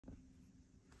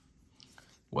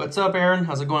What's up, Aaron?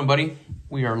 How's it going, buddy?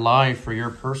 We are live for your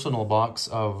personal box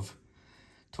of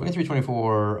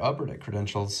 23-24 Upper Deck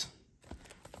credentials.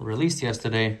 Released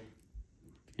yesterday.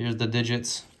 Here's the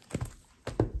digits.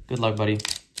 Good luck, buddy.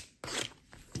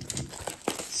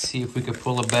 Let's see if we could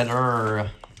pull a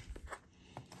better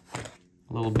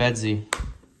little Bedsy.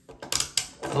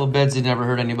 Little Bedsy never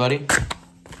hurt anybody.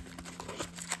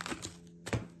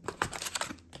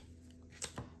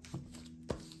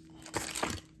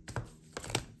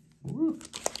 Woo.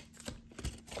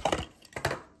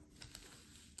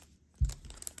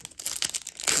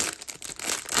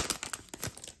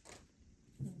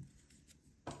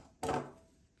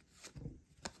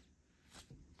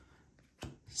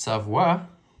 Savoie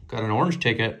got an orange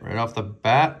ticket right off the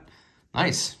bat.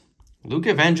 Nice. Luke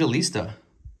Evangelista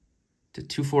to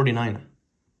 249.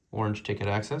 Orange ticket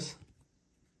access.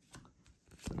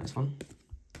 That's a nice one.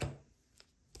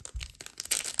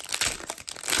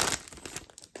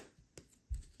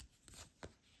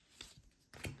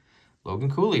 Logan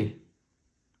Cooley.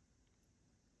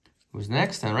 Who's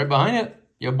next? And right behind it,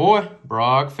 your boy,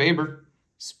 Brock Faber.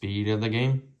 Speed of the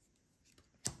game.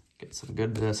 Get some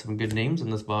good names in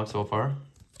this box so far.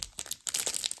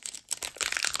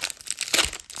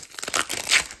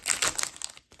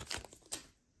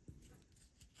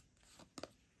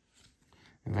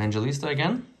 Evangelista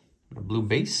again. A blue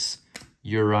base.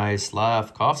 Uri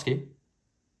Slavkovsky.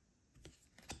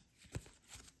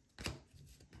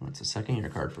 That's a second-year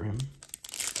card for him.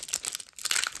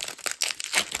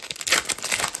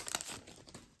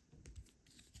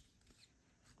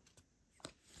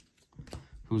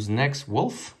 Who's next?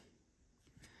 Wolf.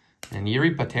 And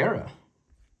Yuri Patera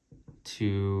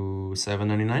to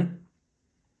 $7.99.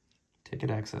 Ticket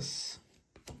access.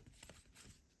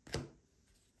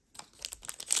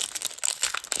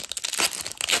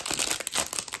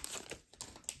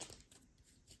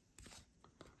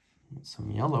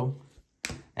 Some yellow.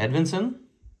 Edvinson.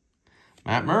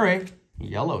 Matt Murray.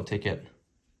 Yellow ticket.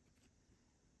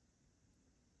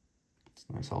 It's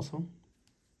nice also.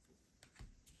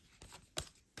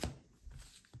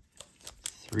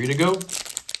 3 to go.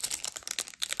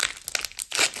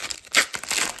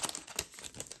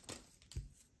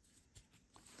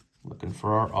 Looking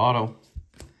for our auto.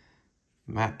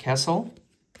 Matt Kessel.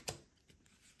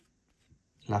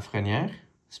 Lafreniere.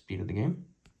 Speed of the game.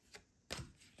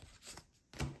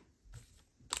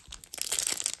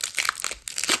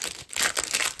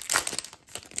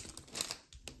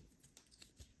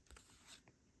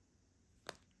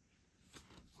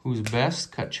 Who's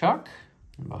best? Kachuk.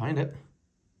 And behind it,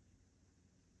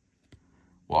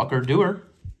 Walker Duehr.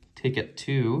 Ticket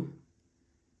to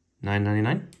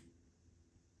 $9.99.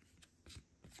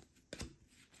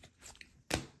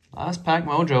 Last pack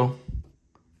mojo.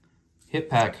 Hit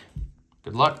pack.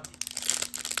 Good luck.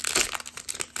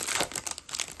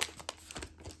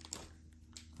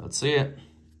 Let's see it.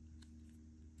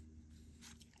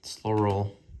 Slow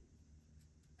roll.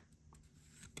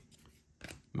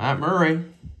 Matt Murray.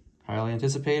 Highly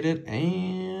anticipated,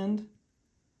 and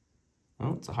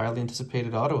oh, it's a highly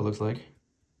anticipated auto, it looks like.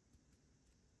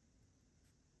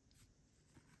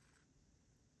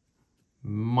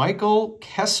 Michael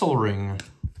Kesselring.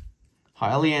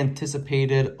 Highly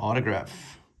anticipated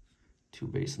autograph. 2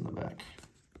 base in the back.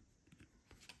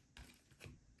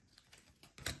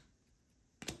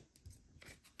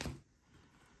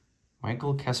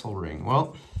 Michael Kesselring.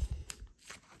 Well,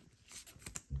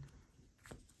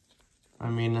 I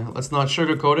mean, let's not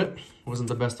sugarcoat it. Wasn't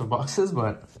the best of boxes,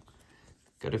 but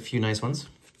got a few nice ones.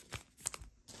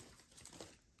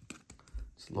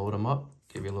 Just load them up,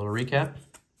 give you a little recap.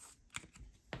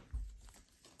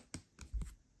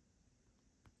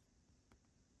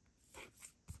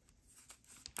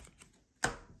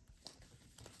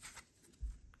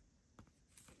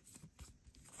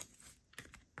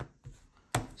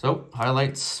 So,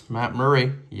 highlights, Matt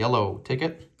Murray, yellow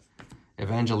ticket.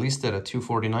 Evangelista at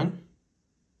 $249.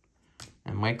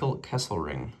 And Michael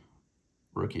Kesselring,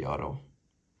 rookie auto.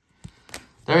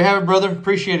 There you have it, brother.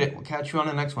 Appreciate it. We'll catch you on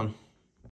the next one.